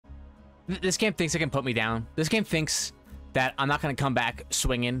This game thinks it can put me down. This game thinks that I'm not going to come back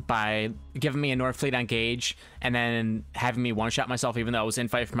swinging by giving me a Northfleet on gauge and then having me one-shot myself even though I was in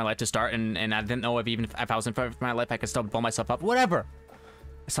fight for my life to start and I didn't know if even if I was in fight for my life I could still blow myself up. Whatever.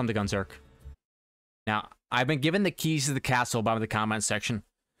 It's time to Gunzerk. Now, I've been given the keys to the castle by the comment section.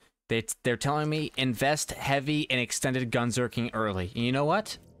 They're telling me invest heavy in extended Gunzerking early. And you know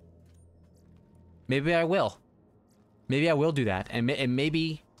what? Maybe I will. Maybe I will do that. And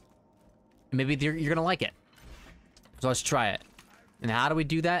maybe you're going to like it. So let's try it. And how do we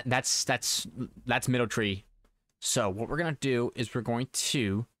do that? That's middle tree. So what we're gonna do is we're going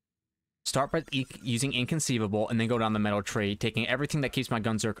to start by using Inconceivable and then go down the middle tree, taking everything that keeps my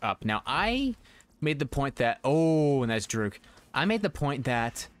Gunzerk up. Now I made the point that and that's Droog. I made the point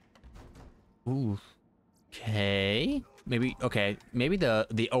that ooh, okay, maybe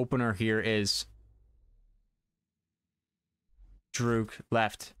the opener here is Droog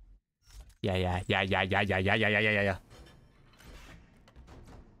left. Yeah.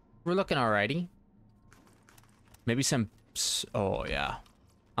 We're looking alrighty. Maybe some... Oh, yeah.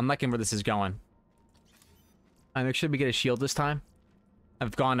 I'm liking where this is going. I make sure we get a shield this time.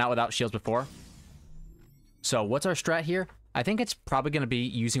 I've gone out without shields before. So, what's our strat here? I think it's probably going to be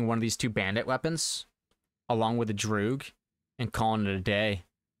using one of these two bandit weapons along with a Droog and calling it a day.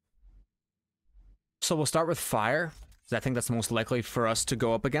 So, we'll start with fire. I think that's the most likely for us to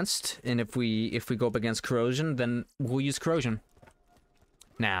go up against. And if we go up against corrosion, then we'll use corrosion.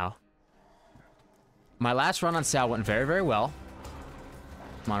 Now, my last run on Sal went very, very well.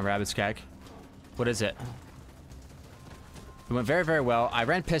 Come on, rabbit skag. What is it? It went very, very well. I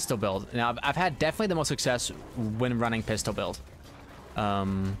ran pistol build. Now, I've had definitely the most success when running pistol build.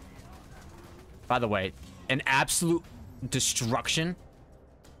 By the way, an absolute destruction.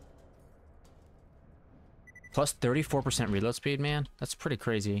 Plus 34% reload speed, man. That's pretty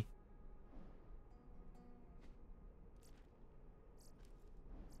crazy.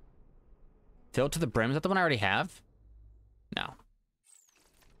 Filled to the brim. Is that the one I already have? No.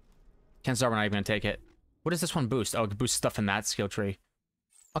 Chances are we're not even going to take it. What does this one boost? Oh, it boosts stuff in that skill tree.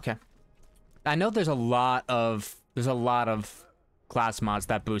 Okay. I know there's a lot of class mods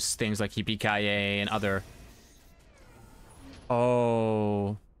that boost things like Yippee-Ki-Yay and other...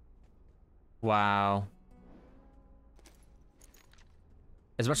 Oh. Wow.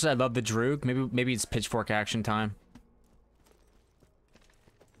 As much as I love the Droog, maybe it's pitchfork action time.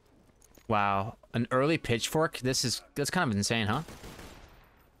 Wow, an early pitchfork? That's kind of insane, huh?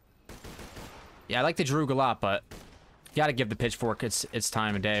 Yeah, I like the Droog a lot, but you gotta give the pitchfork its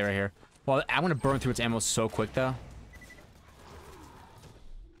time of day right here. Well, I'm gonna burn through its ammo so quick though.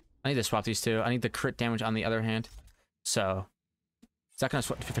 I need to swap these two. I need the crit damage on the other hand. So, is that gonna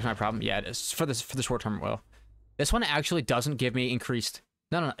fix my problem? Yeah, it is. For the short term, it will. This one actually doesn't give me increased.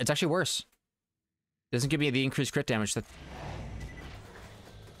 No, it's actually worse. It doesn't give me the increased crit damage that...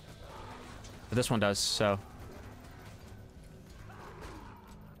 But this one does, so...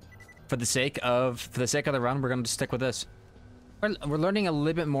 For the sake of the run, we're gonna just stick with this. We're learning a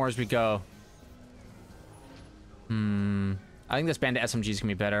little bit more as we go. I think this bandit SMG is gonna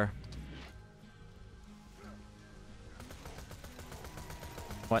be better.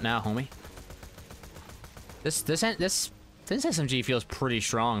 What now, homie? This SMG feels pretty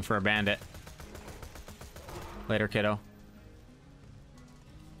strong for a bandit. Later, kiddo.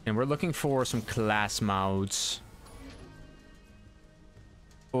 And we're looking for some class modes.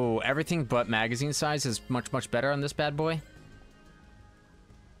 Oh, everything but magazine size is much, much better on this bad boy.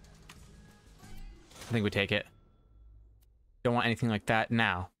 I think we take it. Don't want anything like that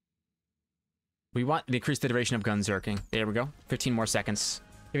now. We want to decrease the duration of Gunzerking. There we go. 15 more seconds.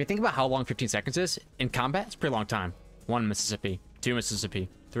 If you think about how long 15 seconds is, in combat, it's a pretty long time. 1 Mississippi, 2 Mississippi,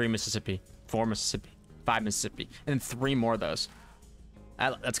 3 Mississippi, 4 Mississippi, 5 Mississippi, and then 3 more of those.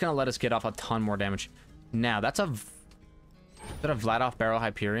 That's gonna let us get off a ton more damage. Now, is that a Vladoff Barrel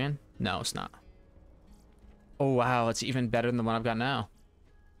Hyperion? No, it's not. Oh, wow, it's even better than the one I've got now.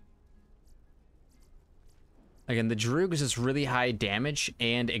 Again, the Droog is just really high damage,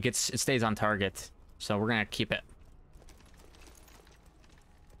 and it stays on target. So we're gonna keep it.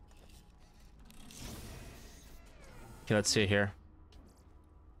 Okay, let's see here.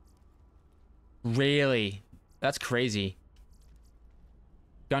 Really? That's crazy.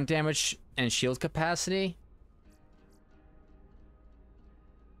 Gun damage and shield capacity?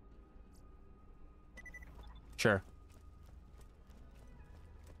 Sure.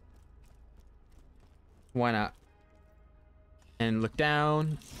 Why not? And look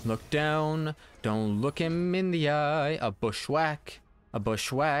down, don't look him in the eye. A bushwhack, a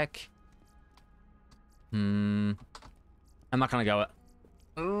bushwhack. I'm not gonna go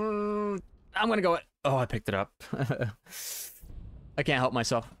it. I'm gonna go. Oh, I picked it up. I can't help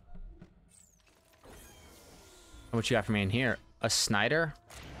myself. What you got for me in here? A Snyder?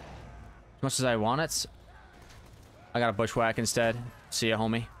 As much as I want it, I got a bushwhack instead. See ya,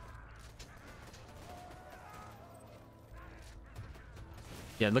 homie.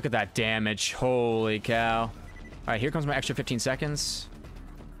 Yeah, look at that damage. Holy cow. All right, here comes my extra 15 seconds.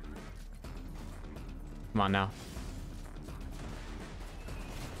 Come on now.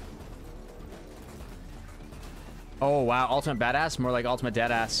 Oh, wow. Ultimate badass? More like ultimate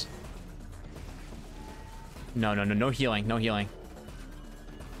deadass. No, no, no. No healing. No healing.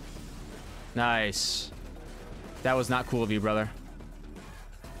 Nice. That was not cool of you, brother.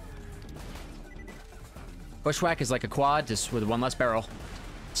 Bushwhack is like a quad, just with one less barrel.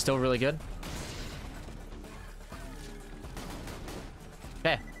 Still really good.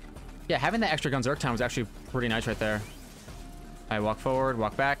 Okay. Yeah, having that extra Gunzerk time was actually pretty nice right there. I walk forward,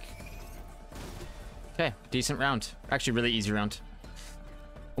 walk back. Okay, decent round. Actually, really easy round.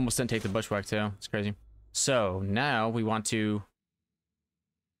 Almost didn't take the bushwhack too. It's crazy. So now we want to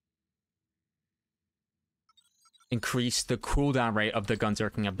increase the cooldown rate of the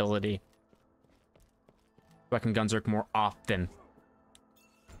Gunzerking ability, so I can Gunzerk more often.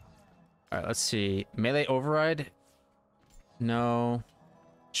 All right, let's see. Melee override? No.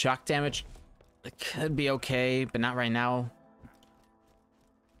 Shock damage? It could be okay, but not right now.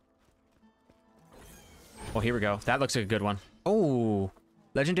 Oh, here we go. That looks like a good one. Oh,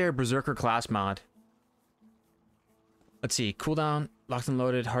 legendary berserker class mod. Let's see. Cooldown, locked and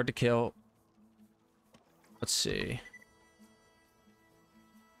loaded, hard to kill. Let's see.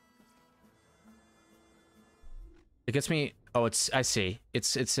 It gets me. Oh, I see.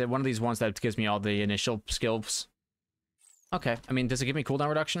 It's one of these ones that gives me all the initial skills. Okay. I mean, does it give me cooldown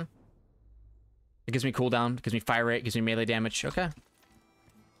reduction? It gives me cooldown, it gives me fire rate, gives me melee damage. Okay.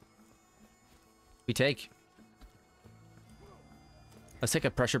 We take. Let's take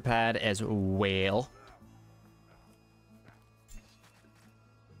a pressure pad as well.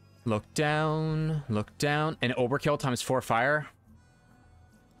 Look down, and overkill times 4 fire.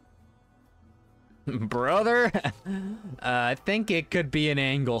 Brother, I think it could be an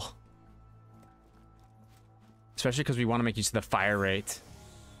angle. Especially because we want to make use of the fire rate.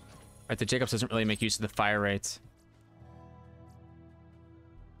 Right, the Jacobs doesn't really make use of the fire rate.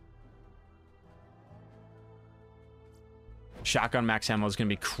 Shotgun max ammo is going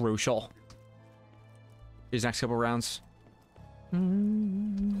to be crucial these next couple rounds.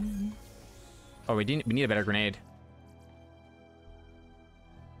 Oh, we need a better grenade.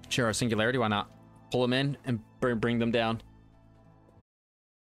 Sure, a singularity, why not? Pull them in and bring them down.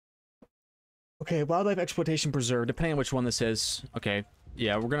 Okay, wildlife exploitation preserve, depending on which one this is. Okay,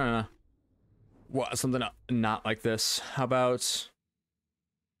 yeah, we're gonna want something not like this. How about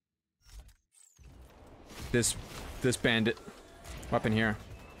this bandit weapon here?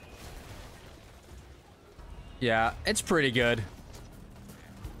 Yeah, it's pretty good.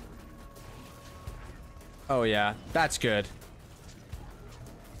 Oh yeah, that's good.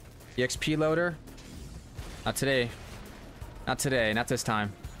 EXP loader? Not today. Not today, not this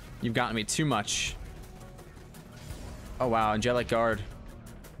time. You've gotten me too much. Oh wow, Angelic Guard.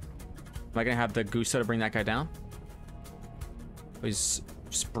 Am I gonna have the Gusto to bring that guy down? He's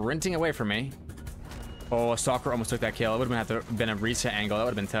sprinting away from me. Oh, a Stalker almost took that kill. It would have been a reset angle. That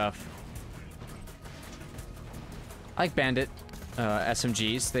would have been tough. I like Bandit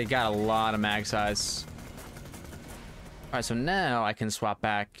SMGs. They got a lot of mag size. Alright, so now I can swap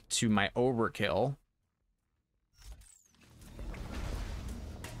back to my overkill.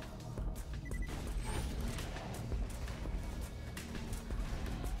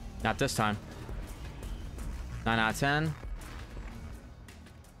 Not this time. 9 out of 10.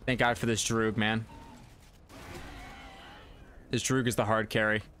 Thank God for this Droog, man. This Droog is the hard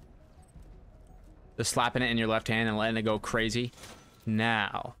carry. Just slapping it in your left hand and letting it go crazy.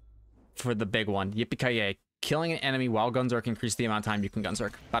 Now, for the big one. Yippee-ki-yay. Killing an enemy while Gunzerk increases the amount of time you can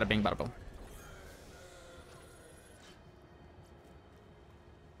Gunzerk. Bada bing, bada boom.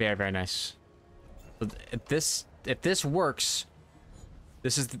 Very, very nice. If this works,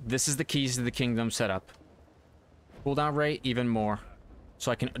 this is the keys to the kingdom setup. Cooldown rate even more,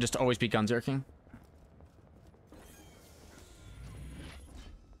 so I can just always be Gunzerking.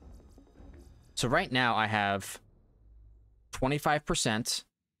 So right now I have 25%.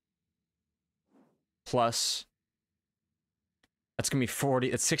 Plus, that's gonna be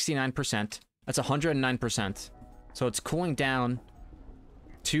 40. It's 69%. That's 109%. So it's cooling down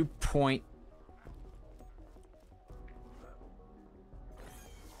 2 point.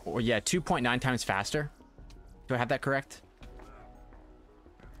 Or yeah, 2.9 times faster. Do I have that correct?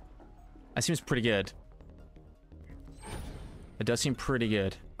 That seems pretty good. It does seem pretty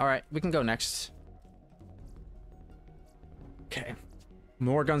good. All right, we can go next. Okay.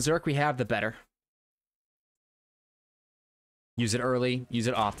 More Gunzerk we have, the better. Use it early, use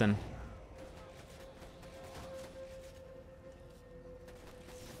it often.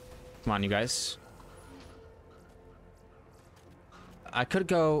 Come on, you guys. I could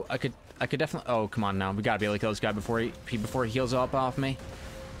definitely. Oh, come on now. We gotta be able to kill this guy before he heals up off me.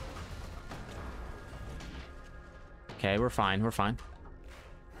 Okay, we're fine. We're fine.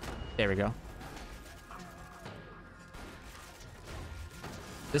 There we go.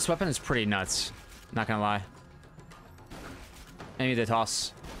 This weapon is pretty nuts. Not gonna lie. I need to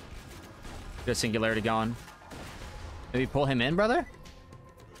toss. Get a singularity going. Maybe pull him in, brother?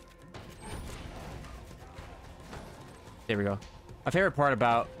 There we go. My favorite part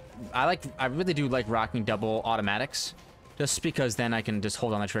about... I really do like rocking double automatics. Just because then I can just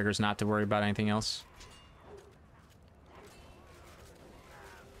hold on the triggers, not to worry about anything else.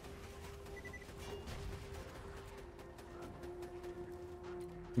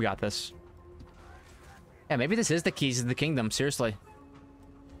 We got this. Yeah, maybe this is the keys to the kingdom, seriously.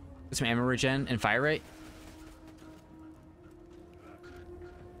 Get some ammo regen and fire rate.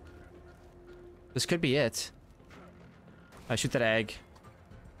 This could be it. I shoot that egg.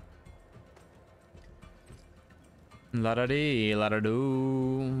 La-da-dee,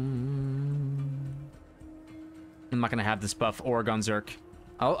 la-da-doo. I'm not gonna have this buff or Gunzerk.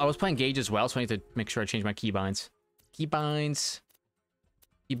 I was playing Gauge as well, so I need to make sure I change my keybinds. Keybinds.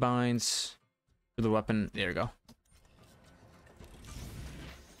 Keybinds. For the weapon. There we go.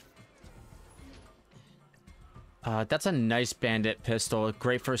 That's a nice bandit pistol.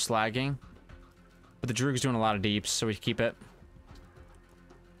 Great for slagging. But the Droog's doing a lot of deeps, so we keep it.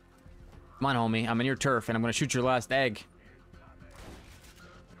 Come on, homie. I'm in your turf, and I'm gonna shoot your last egg.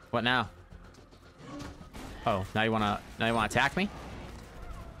 What now? Oh, now you wanna attack me?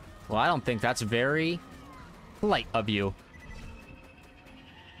 Well, I don't think that's very polite of you.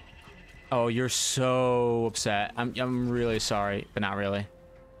 Oh, you're so upset. I'm really sorry, but not really.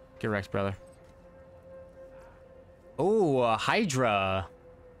 Get wrecked, brother. Oh, a Hydra.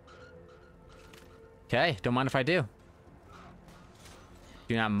 Okay, don't mind if I do.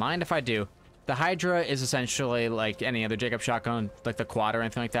 Do not mind if I do. The Hydra is essentially like any other Jacob shotgun, like the quad or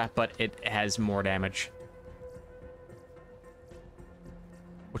anything like that, but it has more damage.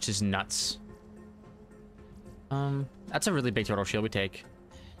 Which is nuts. That's a really big total shield we take.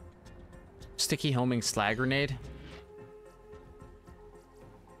 Sticky homing slag grenade.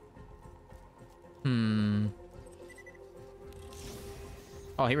 Oh,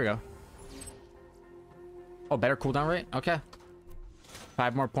 here we go. Oh, better cooldown rate? Okay.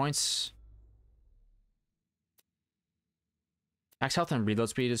 5 more points. Max health and reload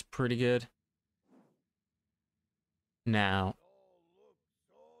speed is pretty good. Now,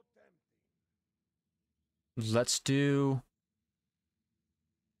 let's do...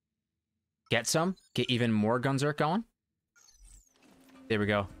 Get even more Gunzerk going. There we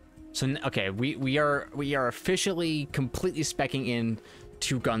go. So, okay, we are officially completely speccing in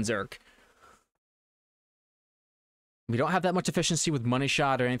to Gunzerk. We don't have that much efficiency with money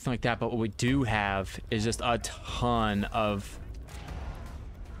shot or anything like that, but what we do have is just a ton of...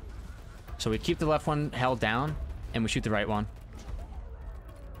 So we keep the left one held down, and we shoot the right one.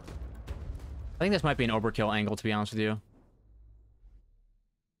 I think this might be an overkill angle, to be honest with you.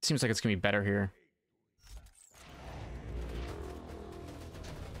 Seems like it's gonna be better here.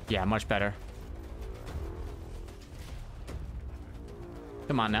 Yeah, much better.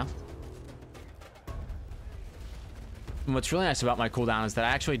 Come on now. And what's really nice about my cooldown is that I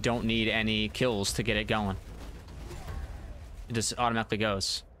actually don't need any kills to get it going. It just automatically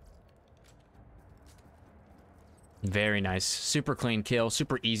goes. Very nice. Super clean kill.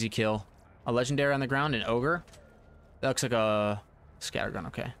 Super easy kill. A legendary on the ground, an ogre. That looks like a scattergun.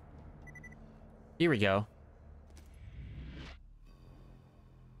 Okay. Here we go.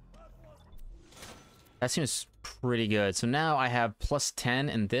 That seems pretty good. So now I have plus 10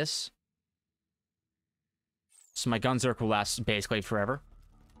 in this. So my Gunzerk will last basically forever.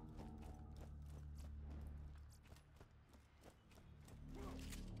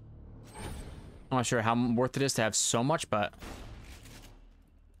 I'm not sure how worth it is to have so much, but...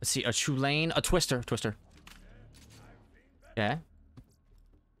 Let's see, a Tulane, a Twister. Yeah.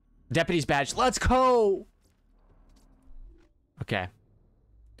 Deputy's badge, let's go! Okay.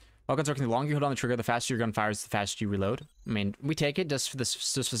 While Gunzerk, the longer you hold on the trigger, the faster your gun fires, the faster you reload. I mean, we take it just for the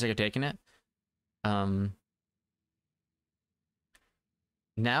sake of taking it.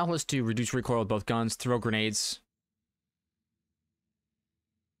 Now let's do reduce recoil with both guns, throw grenades.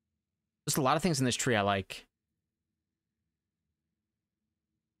 There's a lot of things in this tree I like.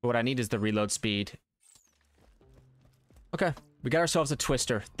 But what I need is the reload speed. Okay, we got ourselves a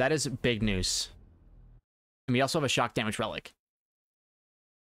twister. That is big news. And we also have a shock damage relic.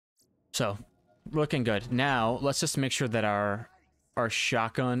 So, looking good. Now, let's just make sure that our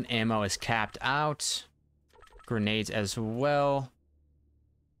shotgun ammo is capped out. Grenades as well.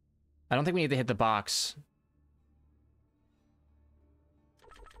 I don't think we need to hit the box.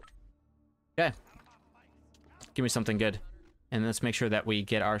 Okay. Give me something good. And let's make sure that we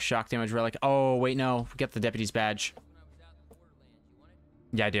get our shock damage relic. Oh, wait, no. Get the deputy's badge.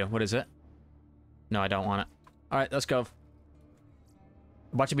 Yeah, I do. What is it? No, I don't want it. All right, let's go.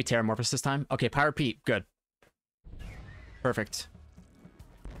 Watch it be Terramorphous this time. Okay, Pirate Pete. Good. Perfect.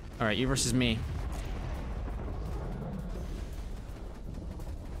 All right, you versus me.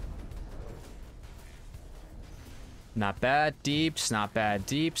 Not bad, deeps. Not bad,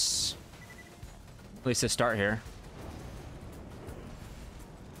 deeps. At least to start here.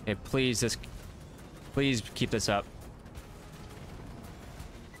 Okay, please keep this up.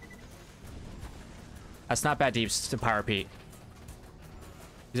 That's not bad deeps to Pirate Pete.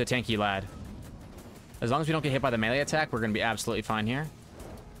 He's a tanky lad. As long as we don't get hit by the melee attack, we're going to be absolutely fine here.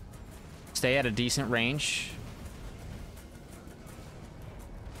 Stay at a decent range.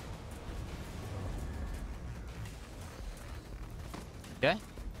 Okay. I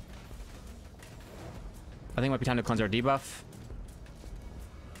think it might be time to cleanse our debuff.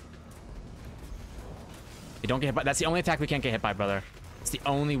 You don't get hit by... That's the only attack we can't get hit by, brother. It's the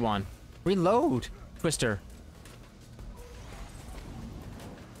only one. Reload! Twister.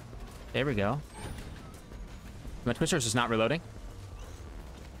 There we go. My Twister is just not reloading.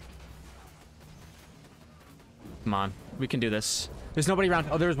 Come on. We can do this. There's nobody around.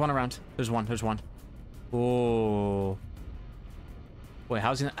 Oh, there's one around. There's one. There's one. Oh. Wait,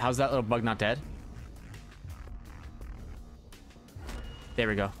 how's that little bug not dead? There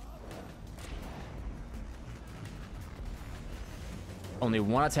we go. Only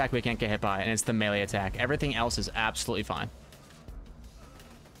one attack we can't get hit by, and it's the melee attack. Everything else is absolutely fine.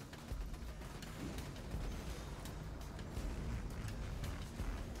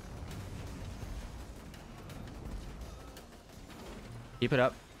 Keep it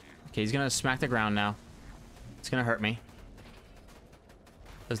up. Okay, he's gonna smack the ground now. It's gonna hurt me.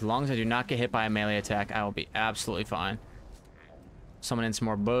 As long as I do not get hit by a melee attack, I will be absolutely fine. Summon in some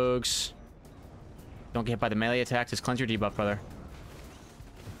more bugs. Don't get hit by the melee attack. Just cleanse your debuff, brother.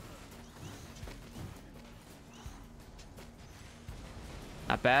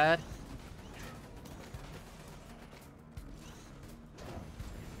 Not bad.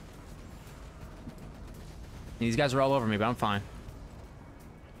 These guys are all over me, but I'm fine.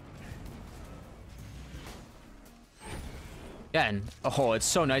 Yeah, and oh, it's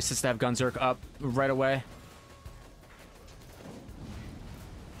so nice just to have Gunzerk up right away.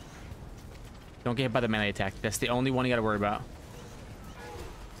 Don't get hit by the melee attack. That's the only one you gotta worry about.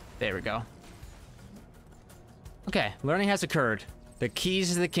 There we go. Okay, learning has occurred. The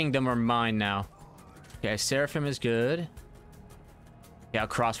keys to the kingdom are mine now. Okay, Seraphim is good. Yeah,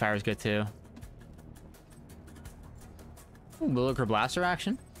 Crossfire is good too. Ooh, Lilliker Blaster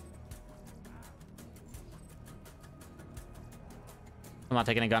action. I'm not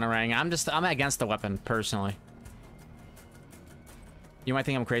taking a Gunnerang. I'm against the weapon, personally. You might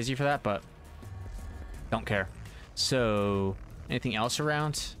think I'm crazy for that, but don't care. So, anything else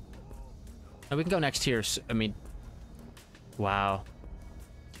around? No, we can go next here. I mean, wow.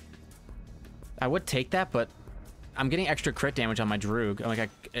 I would take that, but I'm getting extra crit damage on my Droog. Like,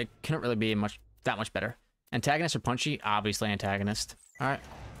 it couldn't really be that much better. Antagonist or punchy? Obviously antagonist. All right,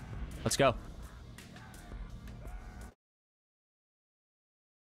 let's go.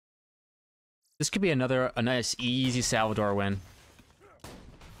 This could be a nice, easy Salvador win.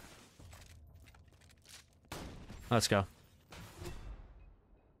 Let's go.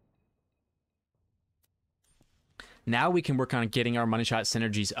 Now we can work on getting our money shot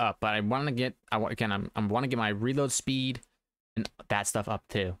synergies up, but I want to get, I want to get my reload speed and that stuff up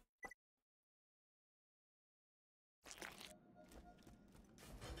too.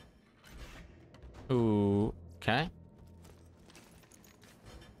 Ooh, okay.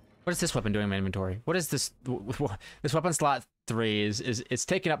 What is this weapon doing in my inventory? What is this? This weapon slot 3 is it's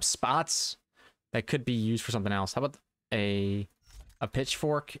taking up spots that could be used for something else. How about a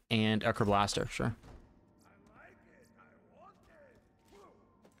pitchfork and a Blaster? Sure.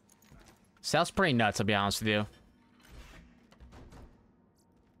 Sounds pretty nuts, I'll be honest with you.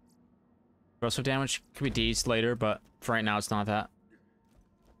 Corrosive damage could be D's later, but for right now it's not that.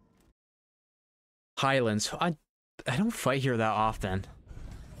 Highlands. I don't fight here that often.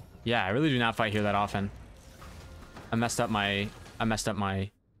 Yeah, I really do not fight here that often. I messed up my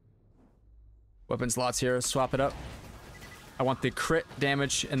weapon slots here. Swap it up. I want the crit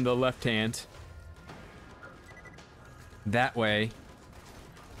damage in the left hand. That way,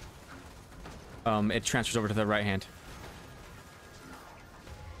 it transfers over to the right hand.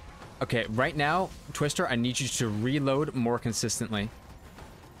 Okay, right now, Twister, I need you to reload more consistently.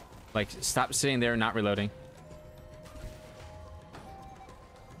 Like, stop sitting there and not reloading.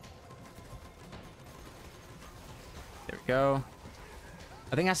 There we go.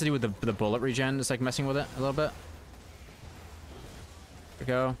 I think it has to do with the bullet regen. It's like messing with it a little bit. There we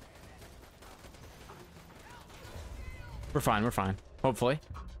go. We're fine, we're fine. Hopefully.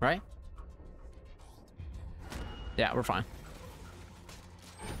 Right? Yeah, we're fine.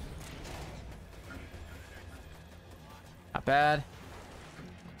 Not bad.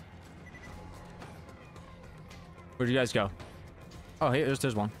 Where'd you guys go? Oh, hey,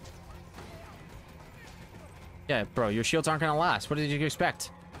 there's one. Yeah, bro, your shields aren't gonna last. What did you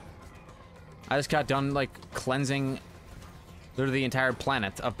expect? I just got done, like, cleansing literally the entire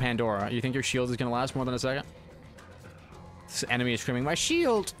planet of Pandora. You think your shield is gonna last more than a second? This enemy is screaming, my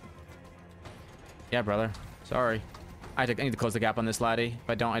shield! Yeah, brother. Sorry. I need to close the gap on this laddie. If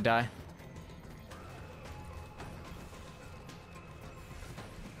I don't, I die.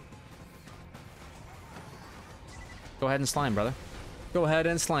 Go ahead and slam, brother. Go ahead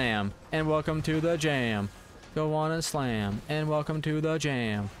and slam. And welcome to the jam. Go on and slam. And welcome to the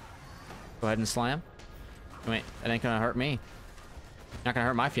jam. Go ahead and slam. Wait, that ain't gonna hurt me. Not gonna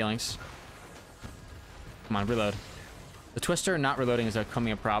hurt my feelings. Come on, reload. The Twister not reloading is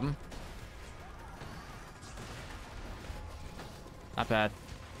becoming a problem. Not bad.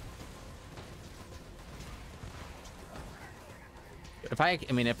 I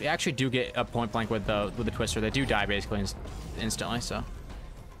mean, if you actually do get a point blank with the Twister, they do die basically instantly. So,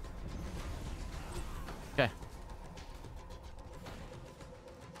 okay.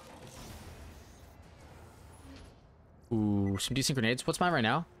 Ooh, some decent grenades. What's mine right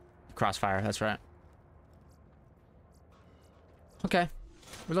now? Crossfire. That's right. Okay,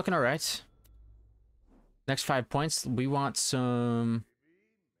 we're looking all right. Next 5 points. We want some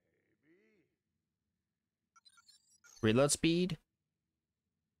reload speed.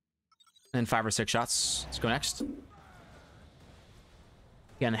 And 5 or 6 shots. Let's go next.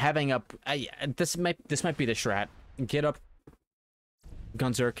 Again, having up... this might be the strat. Get up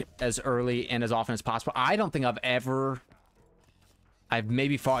Gunzerk as early and as often as possible. I don't think I've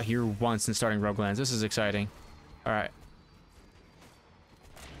maybe fought here once in starting Roguelands. This is exciting. Alright.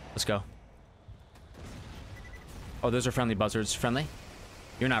 Let's go. Oh, those are friendly buzzards. Friendly?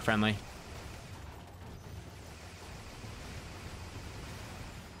 You're not friendly.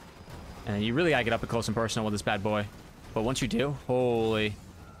 And you really gotta get up close and personal with this bad boy. But once you do, holy...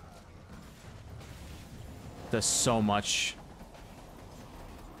 Does so much.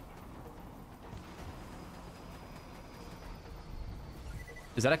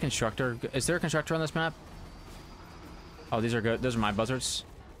 Is that a constructor? Is there a constructor on this map? Oh, these are good. Those are my buzzards.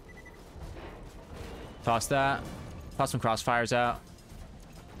 Toss that. Toss some crossfires out.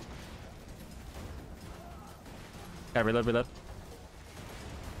 Okay, reload.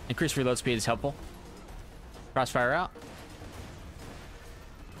 Increased reload speed is helpful. Crossfire out.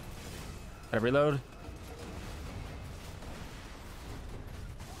 Gotta reload.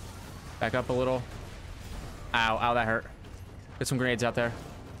 Back up a little. Ow, ow, that hurt. Get some grenades out there.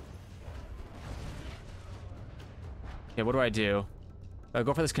 Okay, what do I do? Do I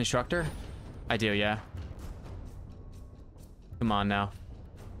go for this constructor? I do, yeah. Come on now.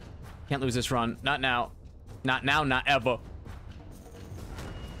 Can't lose this run. Not now. Not now, not ever.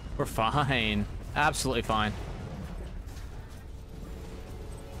 We're fine. Absolutely fine.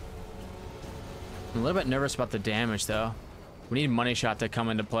 I'm a little bit nervous about the damage, though. We need Money Shot to come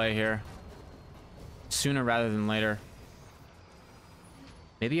into play here. Sooner rather than later.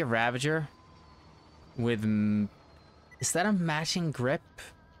 Maybe a Ravager with... Is that a matching grip?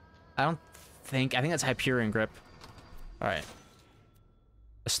 I think that's Hyperion grip. Alright.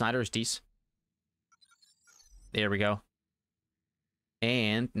 A Snyder is decent. There we go.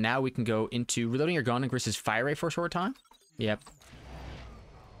 And now we can go into reloading your gun increases fire rate for a short time. Yep.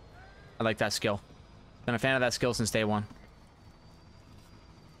 I like that skill. Been a fan of that skill since day one.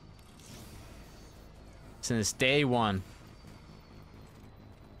 Since day one.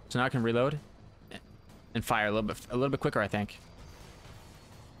 So now I can reload and fire a little bit quicker, I think.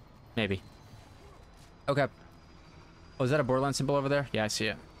 Maybe. Okay. Oh, is that a Borderlands symbol over there? Yeah, I see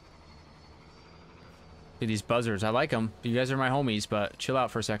it. Dude, these buzzards, I like them. You guys are my homies, but chill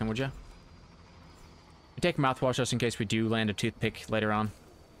out for a second, would you? We take mouthwash just in case we do land a toothpick later on.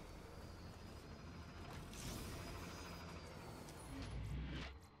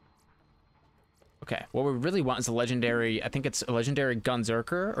 Okay, what we really want is a legendary, I think it's a legendary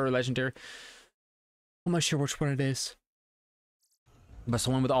Gunzerker or a legendary, I'm not sure which one it is. But it's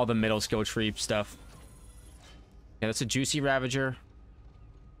the one with all the middle skill tree stuff. Yeah, that's a Juicy Ravager.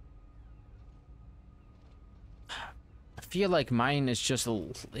 I feel like mine is just a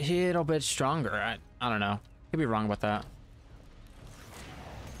little bit stronger. I don't know. Could be wrong about that.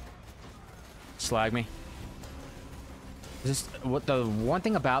 Slag me. What the one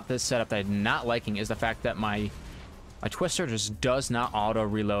thing about this setup that I'm not liking is the fact that my twister just does not auto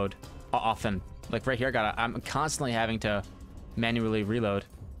reload often. Like right here, I'm constantly having to manually reload.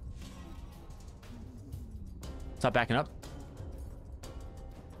 Stop backing up.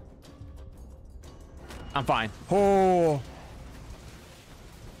 I'm fine. Oh.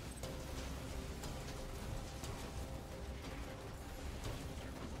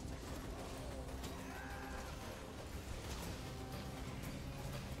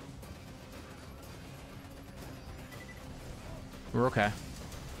 We're okay.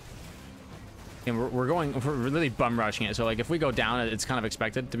 And we're really bum rushing it. So like if we go down, it's kind of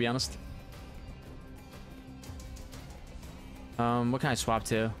expected, to be honest. What can I swap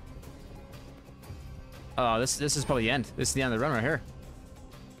to? Oh, this is probably the end. This is the end of the run right here.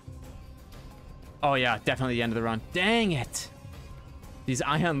 Oh yeah, definitely the end of the run. Dang it! These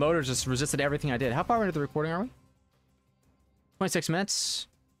ion loaders just resisted everything I did. How far into the recording are we? 26 minutes.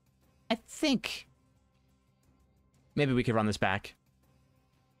 I think maybe we could run this back.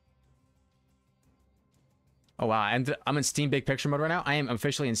 Oh wow, and I'm in Steam Big Picture mode right now. I am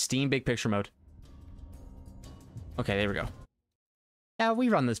officially in Steam Big Picture mode. Okay, there we go. Yeah, we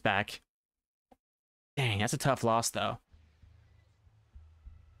run this back. Dang, that's a tough loss though.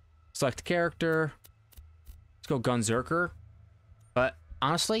 Select character. Let's go Gunzerker. But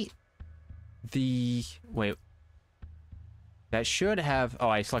honestly, wait. That should have, oh,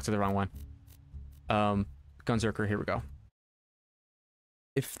 I selected the wrong one. Gunzerker, here we go.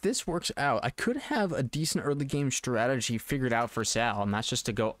 If this works out, I could have a decent early game strategy figured out for Sal, and that's just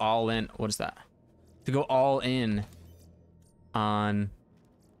to go all in. What is that? To go all in on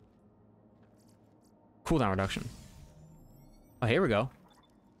cooldown reduction. Oh, here we go.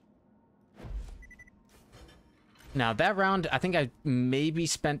 Now that round, I think I maybe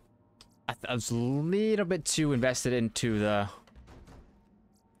spent, I was a little bit too invested into the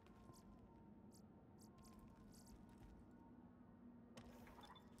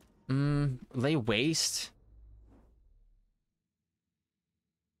lay waste.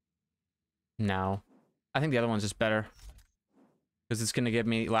 No, I think the other one's just better because it's gonna give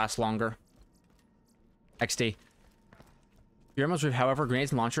me last longer. XD. Your ammo's with however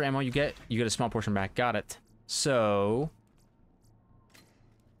grenades and launcher ammo you get a small portion back. Got it. So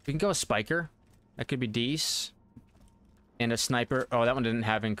we can go a spiker. That could be Deece. And a sniper. Oh, that one didn't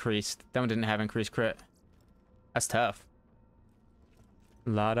have increased. That one didn't have increased crit. That's tough.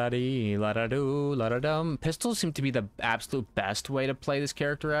 La da dee, la da doo, la da dum. Pistols seem to be the absolute best way to play this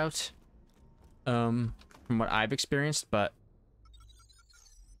character out. From what I've experienced, but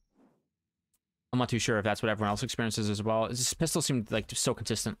I'm not too sure if that's what everyone else experiences as well. This pistol seemed like so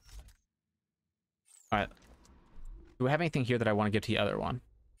consistent. Alright. Do we have anything here that I want to give to the other one?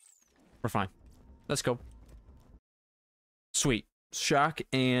 We're fine. Let's go. Sweet. Shock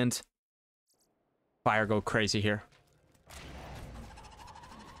and fire go crazy here.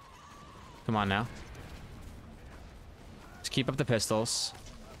 Come on now. Just keep up the pistols.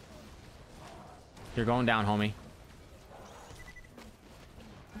 You're going down, homie.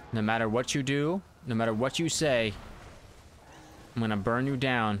 No matter what you do, no matter what you say, I'm gonna burn you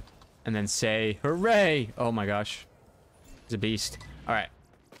down and then say, hooray! Oh my gosh. He's a beast. Alright.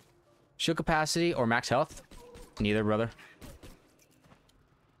 Shield capacity or max health? Neither, brother.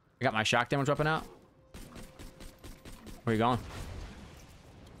 I got my shock damage weapon out. Where are you going?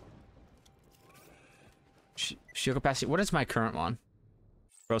 Shield capacity. What is my current one?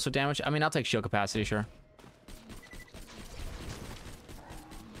 Corrosive damage? I mean, I'll take shield capacity, sure.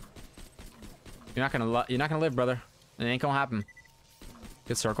 You're not gonna live, brother. It ain't gonna happen.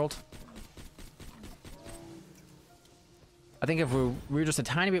 Get circled. I think if we were just a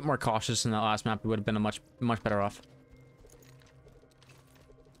tiny bit more cautious in that last map, we would have been a much better off.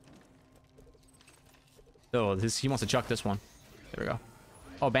 Oh, he wants to chuck this one. There we go.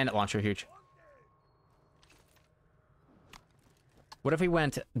 Oh, bandit launcher, huge. What if we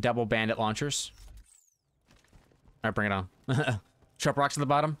went double bandit launchers? All right, bring it on. Sharp rocks at the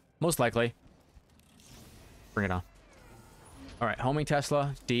bottom? Most likely. Bring it on. All right, homing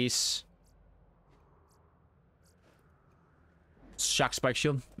Tesla, Deece. Shock spike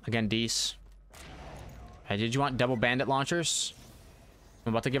shield. Again, Deece. Hey, did you want double bandit launchers?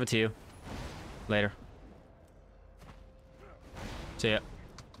 I'm about to give it to you. Later. See ya.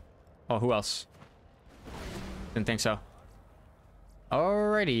 Oh, who else? Didn't think so.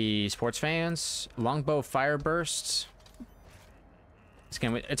 Alrighty, sports fans. Longbow fire bursts.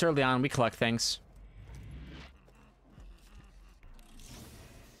 It's early on. We collect things.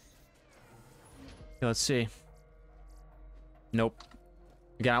 Okay, let's see. Nope.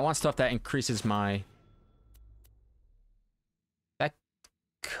 Again, I want stuff that increases my... That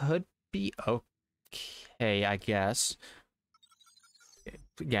could be okay, I guess.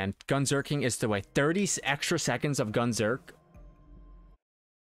 Again, gunzerking is the way. 30 extra seconds of gunzerk.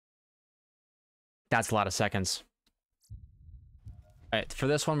 That's a lot of seconds. All right, for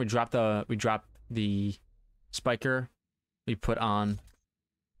this one, we drop the spiker. We put on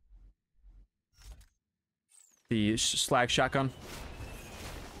the slag shotgun.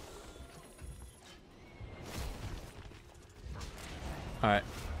 All right.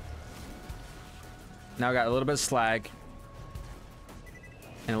 Now we got a little bit of slag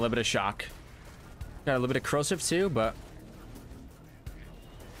and a little bit of shock. Got a little bit of corrosive too, but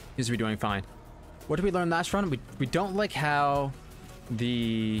seems to be doing fine. What did we learn last run? We don't like how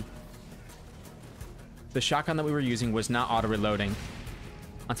the shotgun that we were using was not auto-reloading.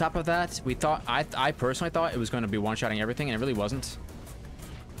 On top of that, we thought I personally thought it was going to be one-shotting everything, and it really wasn't.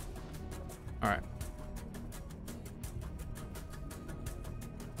 All right.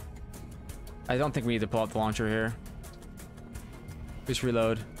 I don't think we need to pull out the launcher here. Just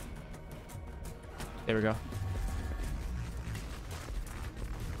reload. There we go.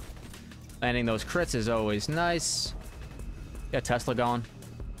 Landing those crits is always nice. Got Tesla going.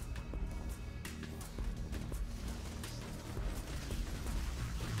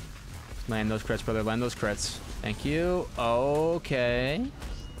 Land those crits, brother. Land those crits. Thank you. Okay.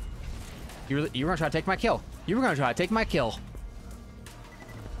 You were gonna try to take my kill. You were gonna try to take my kill.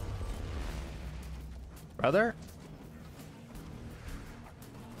 Brother?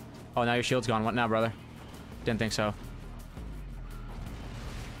 Oh, now your shield's gone. What now, brother? Didn't think so.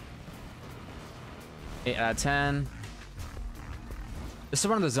 8 out of 10. This is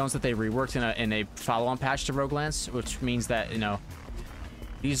one of the zones that they reworked in a follow-on patch to Roguelands, which means that, you know,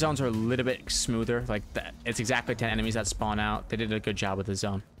 these zones are a little bit smoother. Like, it's exactly 10 enemies that spawn out. They did a good job with the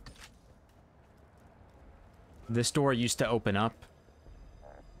zone. This door used to open up,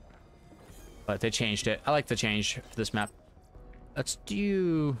 but they changed it. I like the change for this map. Let's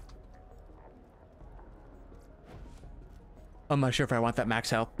do... I'm not sure if I want that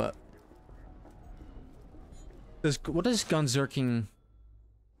max health, but... What does gunzerking...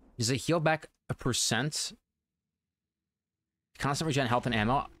 Does it heal back a %? Constant regen health and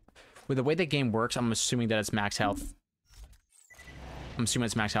ammo. With the way the game works, I'm assuming that it's max health. I'm assuming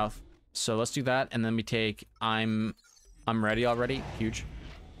it's max health. So let's do that, and then we take... I'm ready already. Huge.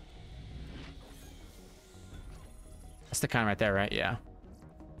 That's the kind right there, right? Yeah.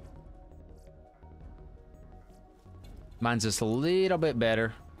 Mine's just a little bit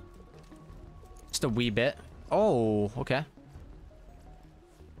better. Just a wee bit. Oh, okay.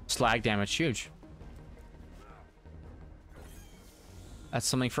 Slag damage, huge. That's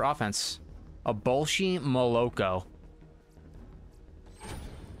something for offense. A Bolshi Moloko.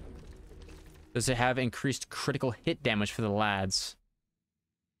 Does it have increased critical hit damage for the lads?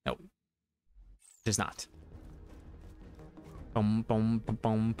 No. It does not. I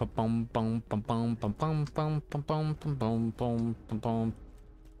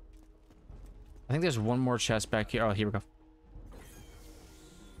think there's one more chest back here. Oh, here we go.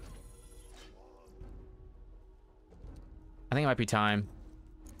 I think it might be time.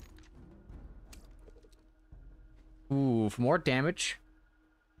 Ooh, for more damage.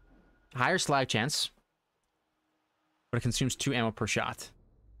 Higher slag chance. But it consumes 2 ammo per shot.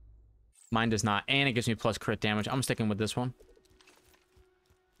 Mine does not. And it gives me plus crit damage. I'm sticking with this one.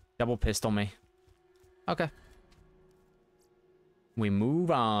 Double pistol me. Okay. We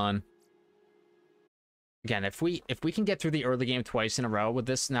move on. Again, if we can get through the early game twice in a row with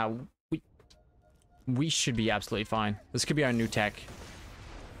this, now we should be absolutely fine. This could be our new tech.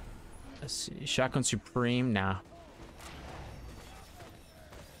 Let's see. Shotgun Supreme. Nah.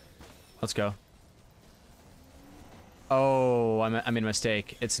 Let's go. Oh, I made a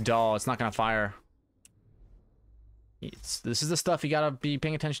mistake. It's dull. It's not gonna fire. This is the stuff you gotta be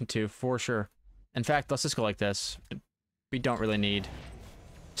paying attention to, for sure. In fact, let's just go like this. We don't really need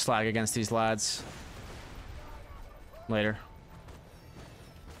slag against these lads. Later.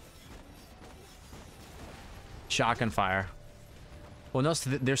 Shotgun fire. Well, no, so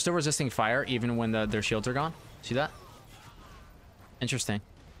they're still resisting fire even when their shields are gone. See that? Interesting.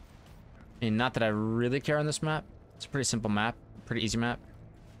 I mean, not that I really care on this map. It's a pretty simple map. Pretty easy map.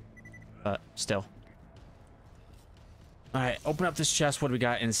 But still. Alright, open up this chest. What do we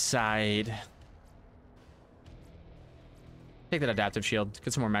got inside? Take that adaptive shield.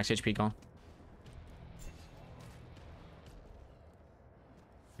 Get some more max HP going.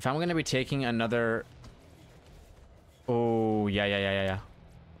 If I'm going to be taking another... Oh, yeah.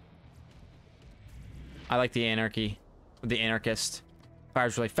 I like the anarchy. The anarchist.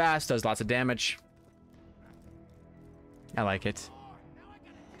 Fires really fast, does lots of damage. I like it.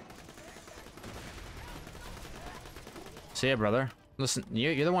 See ya, brother. Listen,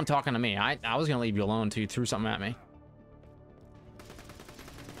 you're the one talking to me. I was gonna leave you alone until you threw something at me.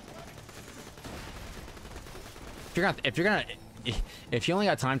 If you only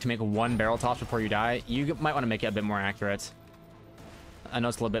got time to make one barrel toss before you die, you might want to make it a bit more accurate. I know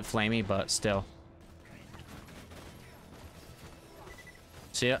it's a little bit flamey, but still.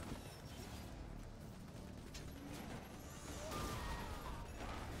 See ya.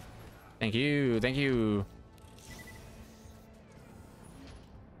 Thank you.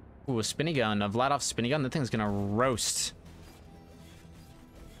 Ooh, a spinny gun. A Vladov spinny gun. That thing's gonna roast.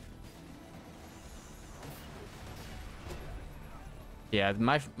 Yeah,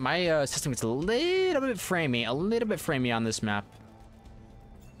 my system gets a little bit framey on this map.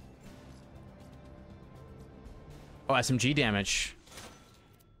 Oh, SMG damage.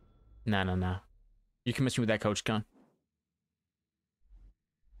 No. You can miss me with that coach gun.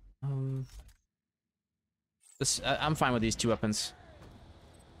 I'm fine with these two weapons.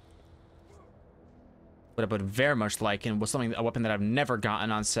 What I would very much like, and was a weapon that I've never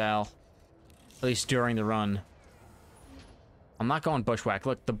gotten on sale, at least during the run. I'm not going bushwhack.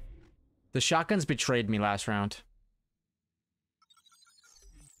 Look, the shotguns betrayed me last round.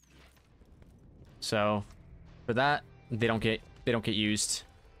 So, for that, they don't get used.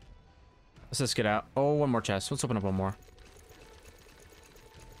 Let's just get out. Oh, one more chest. Let's open up one more.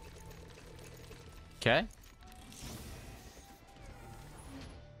 Okay.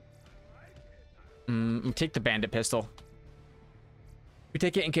 Take the bandit pistol. We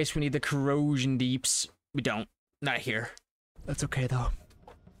take it in case we need the corrosion deeps. We don't. Not here. That's okay, though.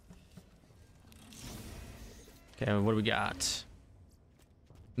 Okay, what do we got?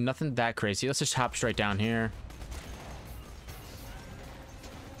 Nothing that crazy. Let's just hop straight down here.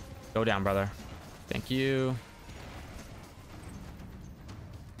 Go down, brother. Thank you.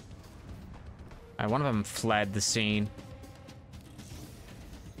 Alright, one of them fled the scene.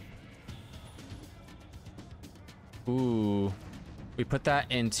 Ooh. We put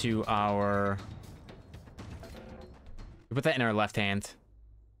that into our... We put that in our left hand.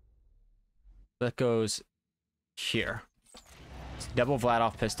 That goes here. It's double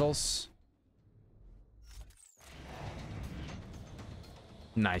Vladov pistols.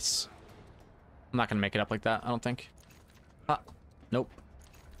 Nice. I'm not gonna make it up like that, I don't think. Ah, nope.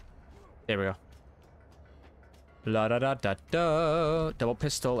 There we go. La da da da da. Double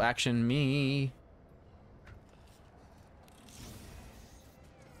pistol action me.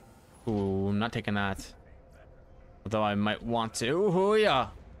 Ooh, I'm not taking that. Although I might want to. Ooh, yeah.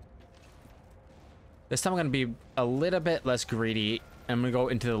 This time I'm gonna be a little bit less greedy. I'm gonna go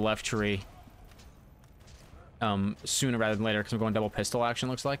into the left tree. Sooner rather than later, because I'm going double pistol action,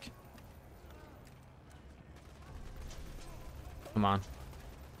 looks like. Come on.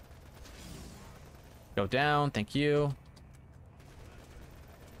 Go down, thank you.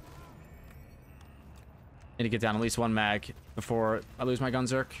 Need to get down at least one mag before I lose my gun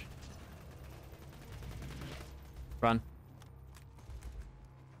zerk. Run.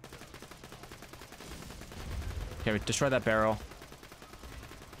 Okay, we destroy that barrel.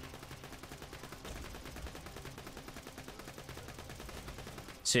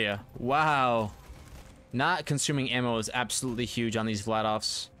 See ya. Wow. Not consuming ammo is absolutely huge on these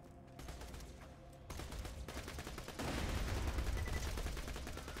Vladovs.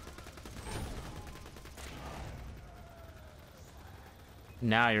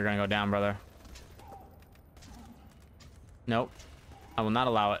 Now you're gonna go down, brother. Nope. I will not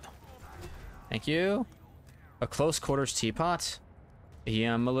allow it. Thank you. A close quarters teapot.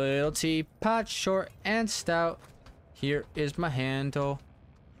 Yeah, I'm a little teapot, short and stout. Here is my handle.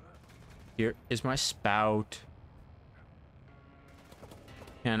 Here is my spout.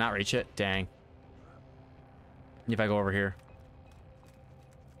 Can I not reach it? Dang. If I go over here.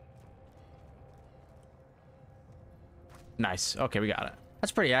 Nice. Okay, we got it.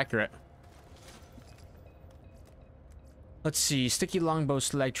 That's pretty accurate. Let's see. Sticky longbow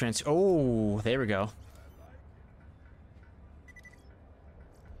slag trance. Oh, there we go.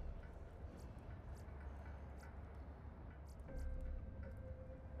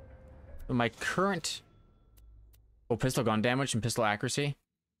 My current... Oh, pistol gun damage and pistol accuracy.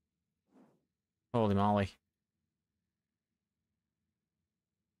 Holy moly.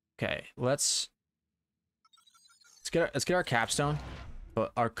 Okay, let's get our capstone.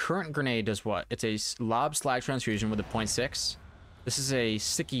 But our current grenade does what? It's a lob slag transfusion with a 0.6. This is a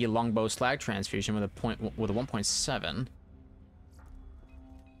sticky longbow slag transfusion with a 1.7.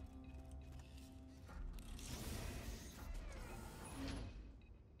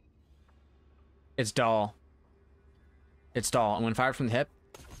 It's dull. It's dull. And when fired from the hip,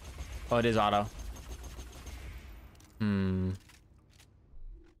 oh, it is auto.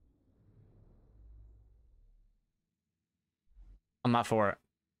 I'm not for it.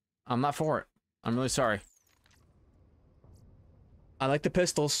 I'm not for it. I'm really sorry. I like the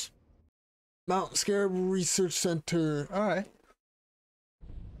pistols. Mount Scarab Research Center. Alright.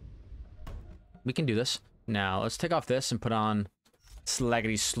 We can do this. Now, let's take off this and put on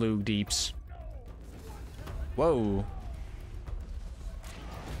Slaggity Slug Deeps. Whoa.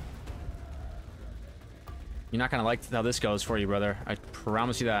 You're not gonna like how this goes for you, brother. I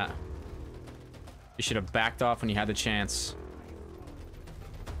promise you that. You should have backed off when you had the chance.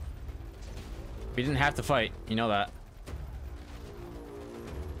 We didn't have to fight. You know that.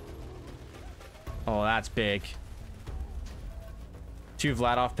 Oh, that's big. 2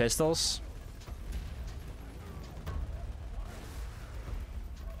 Vladoff pistols.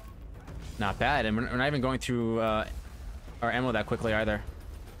 Not bad. And we're not even going through our ammo that quickly either.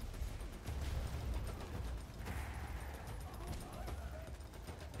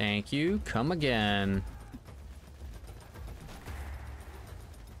 Thank you. Come again.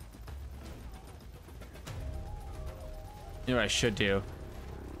 You know what I should do?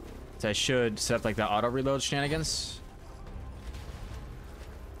 Is I should set up like the auto reload shenanigans.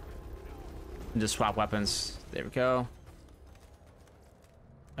 And just swap weapons. There we go.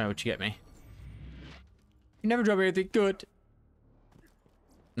 Alright, what you get me? You never drop anything good.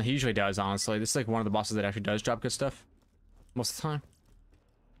 No, he usually does, honestly. This is like one of the bosses that actually does drop good stuff. Most of the time.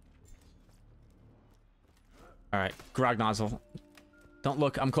 Alright, Grog nozzle. Don't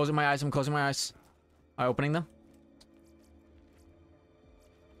look. I'm closing my eyes. I'm closing my eyes. Am I opening them?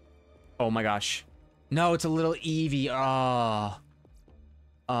 Oh my gosh. No, it's a little Eevee. Oh.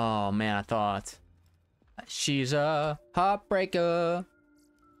 Oh man, I thought. She's a heartbreaker.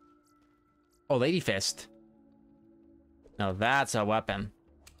 Oh, Lady Fist. No, that's a weapon.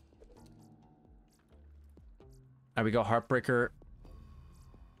 There we go, Heartbreaker.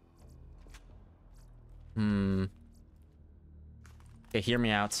 Okay, hear me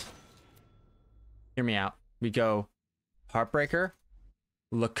out. Hear me out. We go Heartbreaker,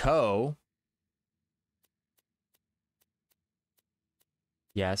 Laco.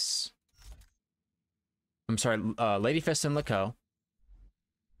 Yes. I'm sorry, Lady Fist and Laco.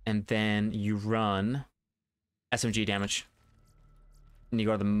 And then you run SMG damage. And you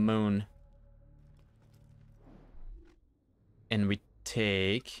go to the moon. And we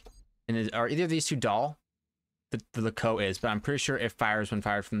take... And are either of these two dull? The Laco is, but I'm pretty sure it fires when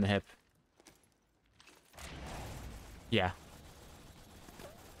fired from the hip. Yeah.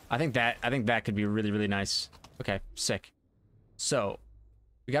 I think that could be really, really nice. Okay, sick. So,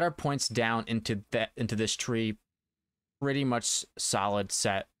 we got our points down into this tree. Pretty much solid,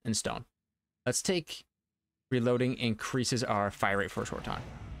 set in stone. Let's take reloading increases our fire rate for a short time.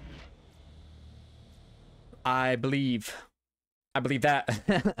 I believe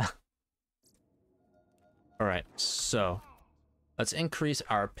that. All right, so let's increase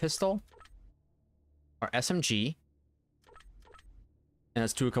our pistol, our SMG, and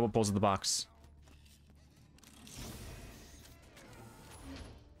let's do a couple pulls of the box.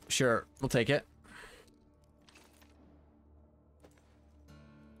 Sure, we'll take it.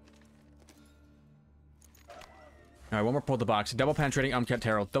 All right, one more pull of the box. Double penetrating, unkept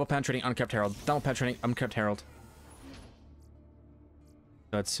herald. Double penetrating, unkept herald. Double penetrating, unkept herald.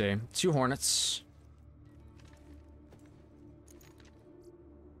 Let's see. 2 hornets.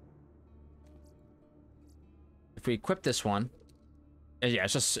 If we equip this one, yeah,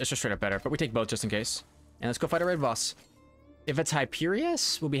 it's just straight up better. But we take both just in case. And let's go fight a raid boss. If it's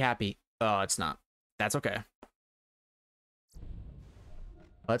Hyperius, we'll be happy. Oh, it's not. That's okay.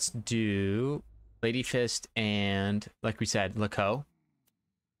 Let's do Lady Fist and, like we said, Laco.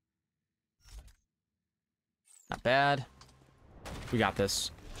 Not bad. We got this.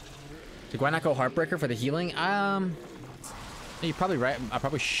 Like, why not go Heartbreaker for the healing? You're probably right. I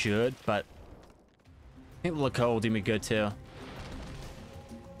probably should, but I think Laco will do me good too.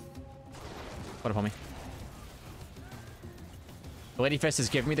 What up, homie? The Lady Fist is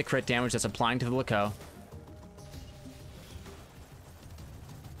giving me the crit damage that's applying to the Laco.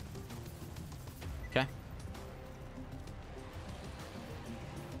 Okay.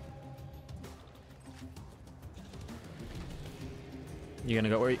 You gonna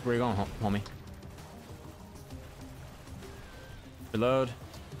go? Where you going, homie? Reload.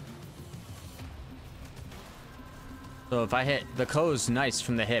 So if I hit the Ko's nice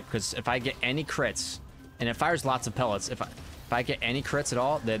from the hip, because if I get any crits, and it fires lots of pellets, if I get any crits at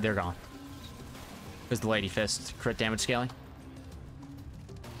all, they're gone. Because the Lady Fist crit damage scaling.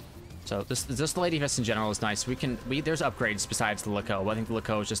 So this the Lady Fist in general is nice. There's upgrades besides the Lako, but I think the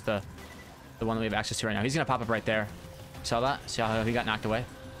Lako is just the one that we have access to right now. He's gonna pop up right there. Saw that? See how he got knocked away?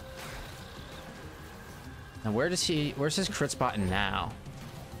 Now where's his crit spot now?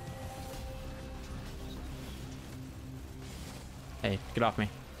 Hey, get off me.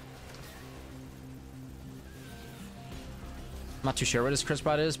 I'm not too sure what his crit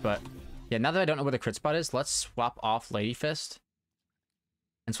spot is, but yeah, now that I don't know where the crit spot is, let's swap off Lady Fist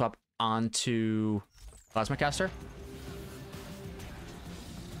and swap onto Plasma Caster.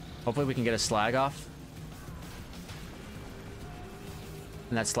 Hopefully we can get a slag off.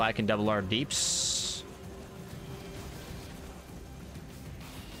 And that slag can double our deeps.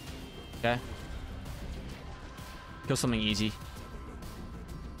 Okay. Kill something easy.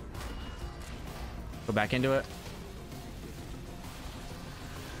 Go back into it.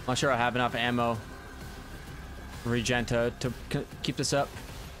 Not sure I have enough ammo. Regen to keep this up.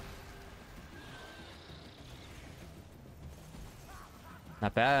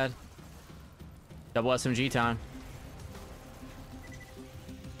 Not bad. Double SMG time.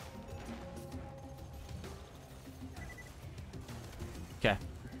 Okay.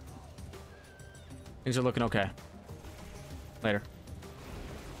 Things are looking okay. Later.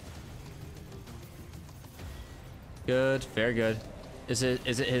 Good, very good. Is it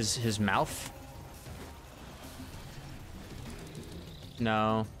his mouth?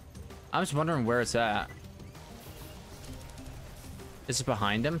 No. I'm just wondering where it's at. Is it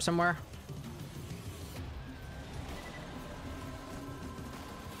behind him somewhere?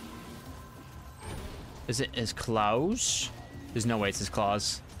 Is it his claws? There's no way it's his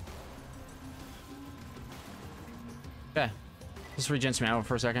claws. Okay. Let's regen some ammo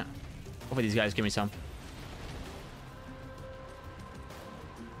for a second. Hopefully these guys give me some.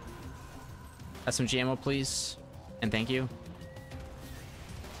 SMG ammo, please. And thank you.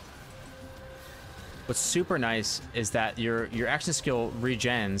 What's super nice is that your action skill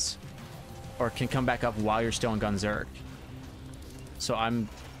regens or can come back up while you're still in Gunzerk. So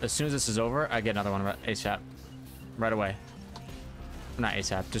as soon as this is over, I get another one ASAP. Right away. Not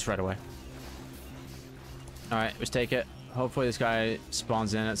ASAP, just right away. Alright, let's take it. Hopefully this guy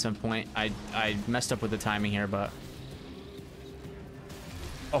spawns in at some point. I messed up with the timing here, but...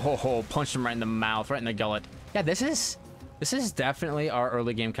 Oh, punched him right in the mouth, right in the gullet. Yeah, this is definitely our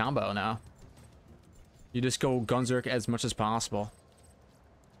early game combo now. You just go Gunzerk as much as possible.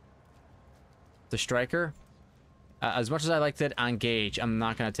 The Striker. As much as I liked it on Gauge, I'm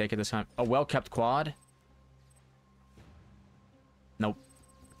not going to take it this time. A well-kept quad. Nope.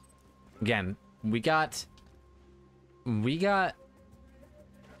 Again, we got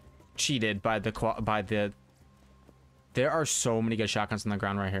cheated by the there are so many good shotguns on the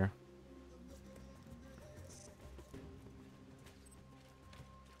ground right here.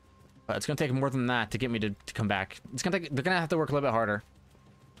 But it's gonna take more than that to get me to come back. They're gonna have to work a little bit harder.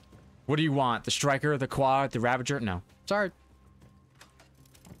 What do you want? The Striker, the Quad, the Ravager? No. Sorry.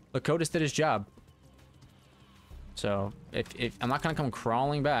 Lakotis did his job. So if I'm not gonna come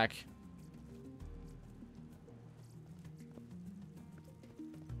crawling back.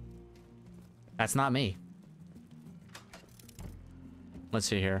 That's not me. Let's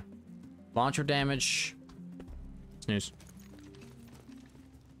see here. Launcher damage. Snooze.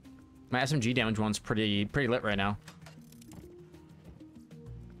 My SMG damage one's pretty lit right now.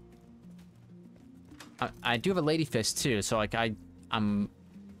 I do have a Lady Fist too, so like I'm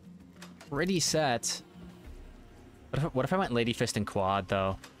pretty set. What if I went Lady Fist and Quad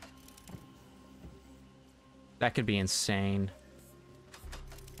though? That could be insane.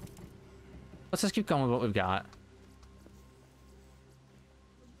 Let's just keep going with what we've got.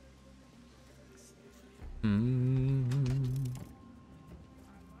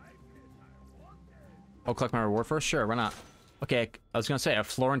 I'll collect my reward first? Sure, why not? Okay, I was gonna say a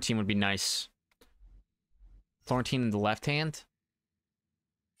Florentine would be nice. Florentine in the left hand?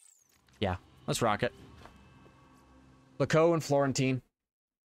 Yeah, let's rock it. Lako and Florentine.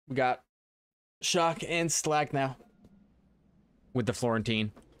 We got Shock and Slag now. With the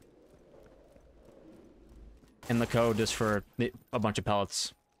Florentine. And Lako just for a bunch of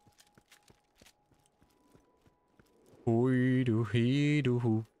pellets.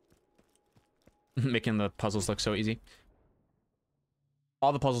 Making the puzzles look so easy.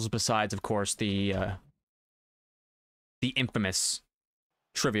 All the puzzles besides, of course, the infamous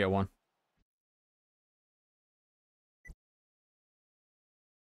Trivia one.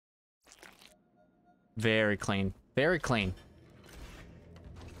 Very clean. Very clean.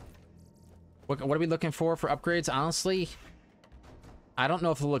 What are we looking for upgrades? Honestly, I don't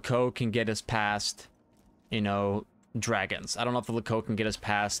know if the Laco can get us past, you know, dragons. I don't know if the Laco can get us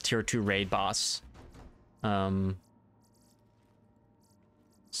past tier 2 raid boss.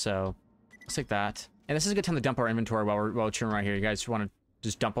 So let's take that. And this is a good time to dump our inventory while we're chilling right here. You guys want to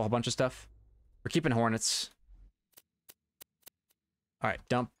just dump a whole bunch of stuff? We're keeping hornets. All right,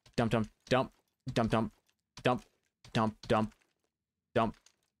 dump, dump, dump, dump, dump, dump, dump, dump, dump, dump.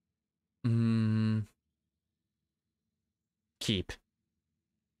 Keep.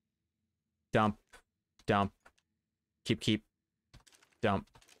 Dump, dump, keep, dump,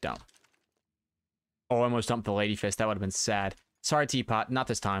 dump. Oh, I almost dumped the Lady Fist. That would have been sad. Sorry, Teapot. Not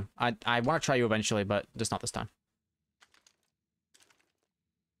this time. I want to try you eventually, but just not this time.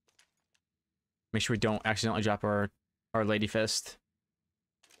 Make sure we don't accidentally drop our Lady Fist.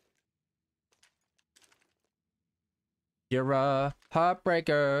 You're a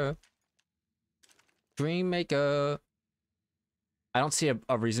heartbreaker. Dream maker. I don't see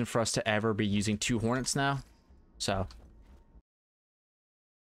a reason for us to ever be using 2 Hornets now. So.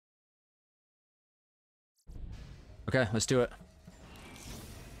 Okay, let's do it.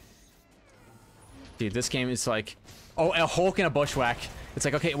 Dude, this game is like... Oh, a Hulk and a Bushwhack. It's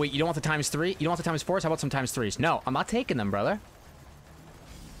like, okay, wait, you don't want the ×3? You don't want the ×4s? How about some ×3s? No, I'm not taking them, brother.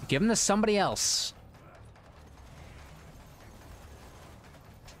 Give them to somebody else.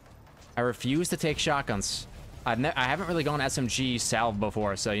 I refuse to take shotguns. I haven't really gone SMG salve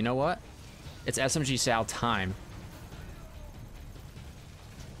before, so you know what? It's SMG salve time.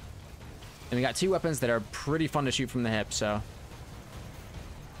 And we got 2 weapons that are pretty fun to shoot from the hip, so...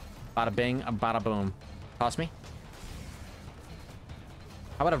 Bada bing, bada boom. Toss me.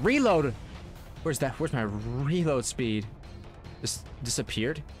 How about a reload? Where's that? Where's my reload speed? Just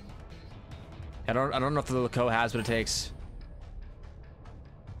disappeared? I don't know if the Laco has what it takes.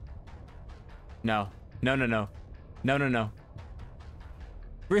 No. No, no, no. No, no, no.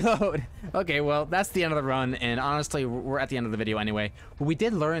 Reload! Okay, well, that's the end of the run, and honestly, we're at the end of the video anyway. But we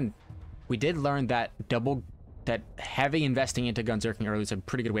did learn that heavy investing into Gunzerking early is a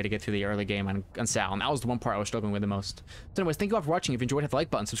pretty good way to get through the early game on Sal, and that was the one part I was struggling with the most. So anyways, thank you all for watching. If you enjoyed, hit the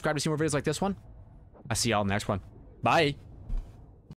like button. Subscribe to see more videos like this one. I'll see y'all in the next one. Bye!